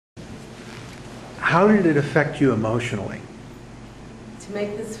How did it affect you emotionally? To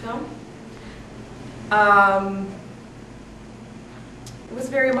make this film? It was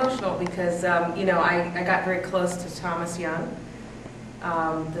very emotional because, you know, I got very close to Tomas Young,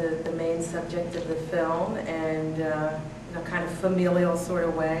 the main subject of the film, and in a kind of familial sort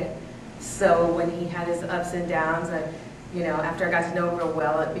of way. So when he had his ups and downs, you know, after I got to know him real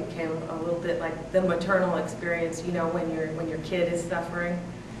well, it became a little bit like the maternal experience, you know, when your kid is suffering.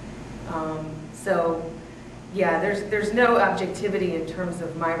 So yeah, there's no objectivity in terms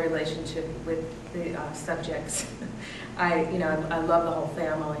of my relationship with the subjects. I love the whole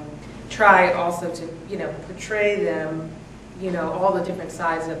family. Try also to, you know, portray them, you know, all the different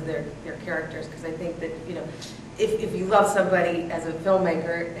sides of their characters, because I think that, you know, if you love somebody as a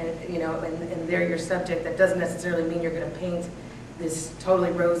filmmaker, and you know, and they're your subject, that doesn't necessarily mean you're going to paint this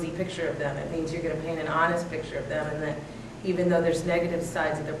totally rosy picture of them. It means you're going to paint an honest picture of them, and that even though there's negative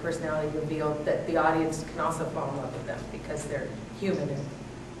sides of their personality revealed, that the audience can also fall in love with them because they're human and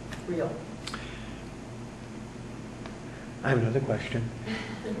real. I have another question.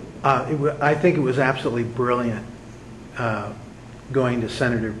 I think it was absolutely brilliant going to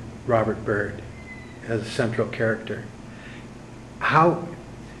Senator Robert Byrd as a central character. At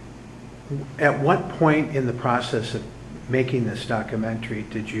what point in the process of making this documentary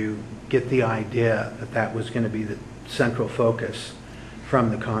did you get the idea that that was going to be the central focus from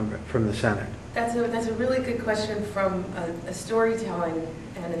the Senate? That's a really good question from a storytelling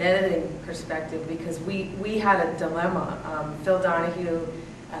and an editing perspective, because we had a dilemma. Phil Donahue,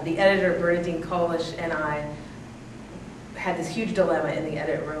 the editor, Bernadine Kolish, and I had this huge dilemma in the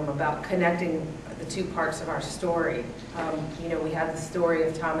edit room about connecting the two parts of our story. You know, we have the story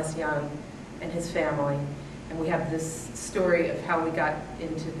of Tomas Young and his family, and we have this story of how we got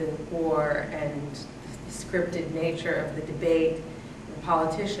into the war and the scripted nature of the debate and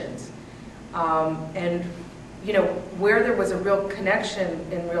politicians. And you know, where there was a real connection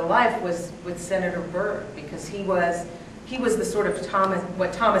in real life was with Senator Byrd, because he was the sort of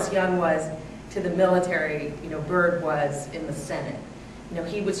what Tomas Young was to the military, you know, Byrd was in the Senate. You know,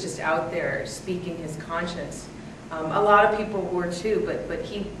 he was just out there speaking his conscience. A lot of people were too, but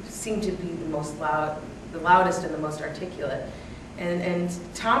he seemed to be the loudest and the most articulate. And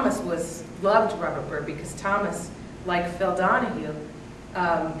Tomas loved Robert Byrd because Tomas, like Phil Donahue,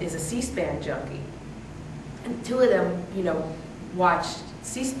 is a C-SPAN junkie. And two of them, you know, watched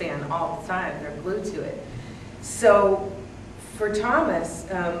C-SPAN all the time. They're glued to it. So for Tomas,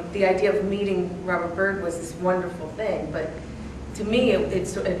 the idea of meeting Robert Byrd was this wonderful thing. But to me,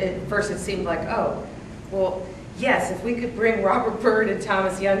 at first it seemed like, oh, well, yes, if we could bring Robert Byrd and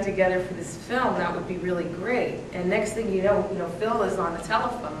Tomas Young together for this film, that would be really great. And next thing you know, Phil is on the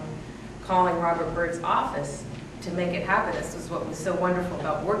telephone calling Robert Byrd's office to make it happen. This was what was so wonderful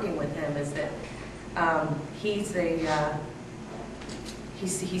about working with him, is that he's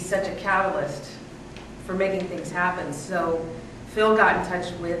such a catalyst for making things happen. So Phil got in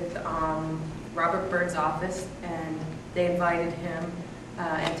touch with Robert Byrd's office, and they invited him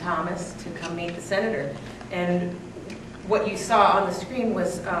and Tomas to come meet the senator. And what you saw on the screen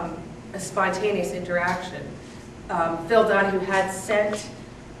was a spontaneous interaction. Phil Donahue had sent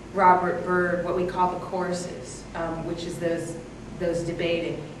Robert Byrd what we call the choruses, which is those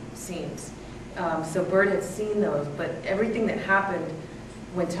debating scenes. So Byrd had seen those, but everything that happened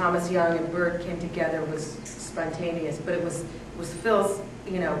when Tomas Young and Byrd came together was spontaneous. But it was Phil's,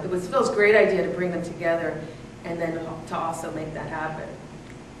 you know, it was Phil's great idea to bring them together, and then to also make that happen.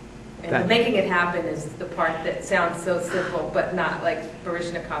 And making it happen is the part that sounds so simple, but not like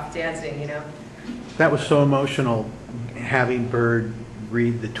Baryshnikov dancing, you know. That was so emotional, having Byrd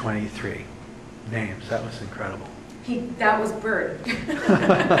read the 23 names. That was incredible. That was Byrd.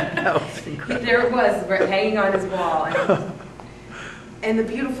 That was incredible. There it was, hanging on his wall. And the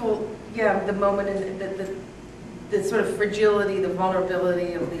beautiful, yeah, the moment, and the sort of fragility, the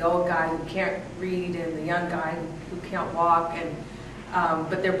vulnerability of the old guy who can't read and the young guy who can't walk, and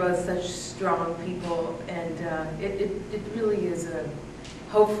but they're both such strong people, and it really is a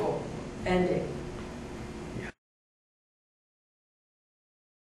hopeful ending.